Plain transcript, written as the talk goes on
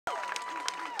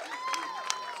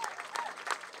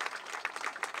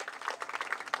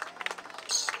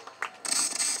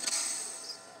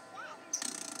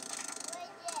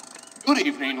Good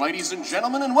evening, ladies and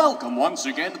gentlemen, and welcome once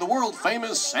again to the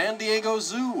world-famous San Diego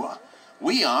Zoo.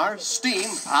 We are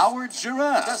Steam-Powered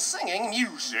Giraffe, the singing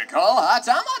musical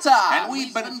automata, and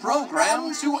we've been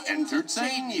programmed to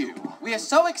entertain you. We are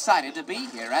so excited to be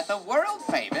here at the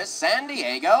world-famous San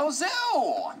Diego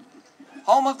Zoo,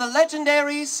 home of the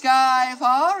legendary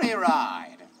Sky-Fari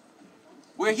ride.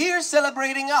 We're here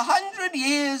celebrating 100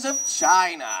 years of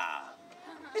China.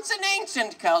 It's an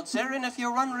ancient culture, and if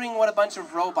you're wondering what a bunch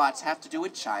of robots have to do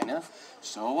with China,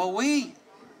 so are we.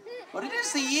 But it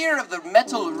is the year of the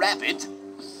metal rabbit,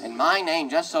 and my name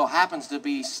just so happens to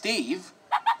be Steve.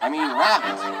 I mean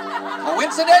Rabbit.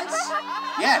 Coincidence?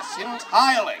 Yes,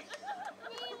 entirely.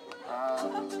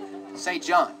 Say,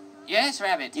 John. Yes,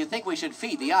 Rabbit? Do you think we should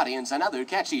feed the audience another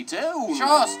catchy tune?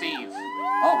 Sure, Steve.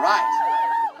 All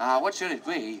right. What should it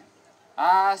be?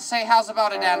 Say, how's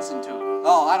about a dancing tune?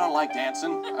 Oh, I don't like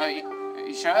dancing.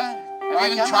 You sure? Have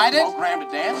you even tried it? Programmed to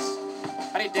dance?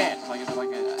 How do you dance? Like, is it like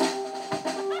a...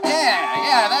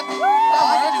 Yeah, that Oh,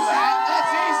 works. I can do that. That's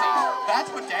easy. That's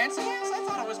what dancing is? I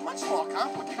thought it was much more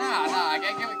complicated. Nah,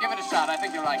 give it a shot. I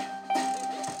think you'll like it.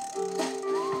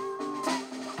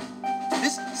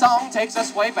 This song takes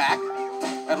us way back,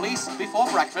 at least before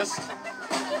breakfast.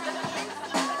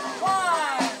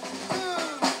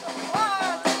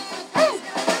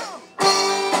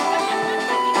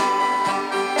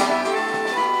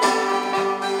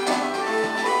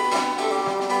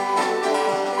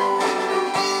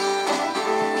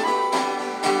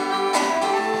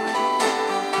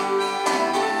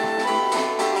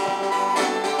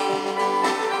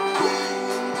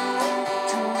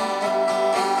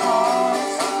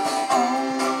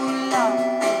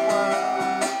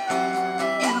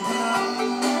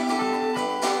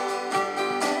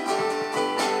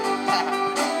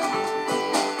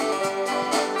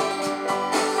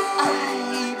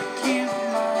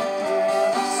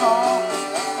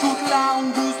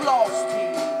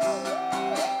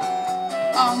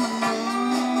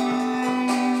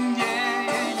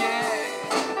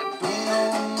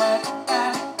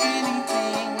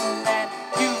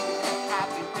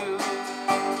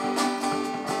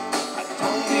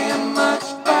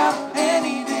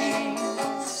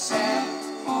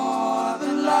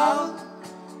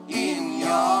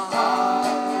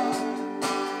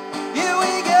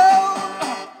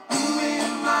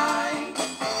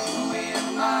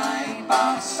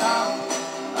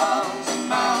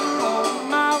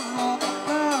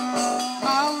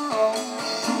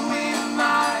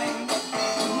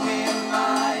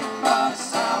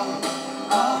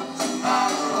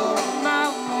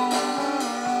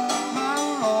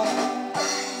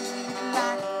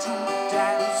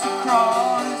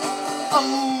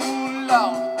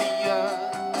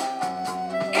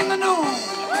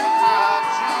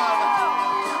 John,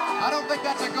 I don't think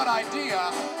that's a good idea.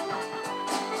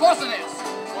 Of course it is.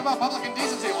 What about public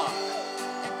indecency law?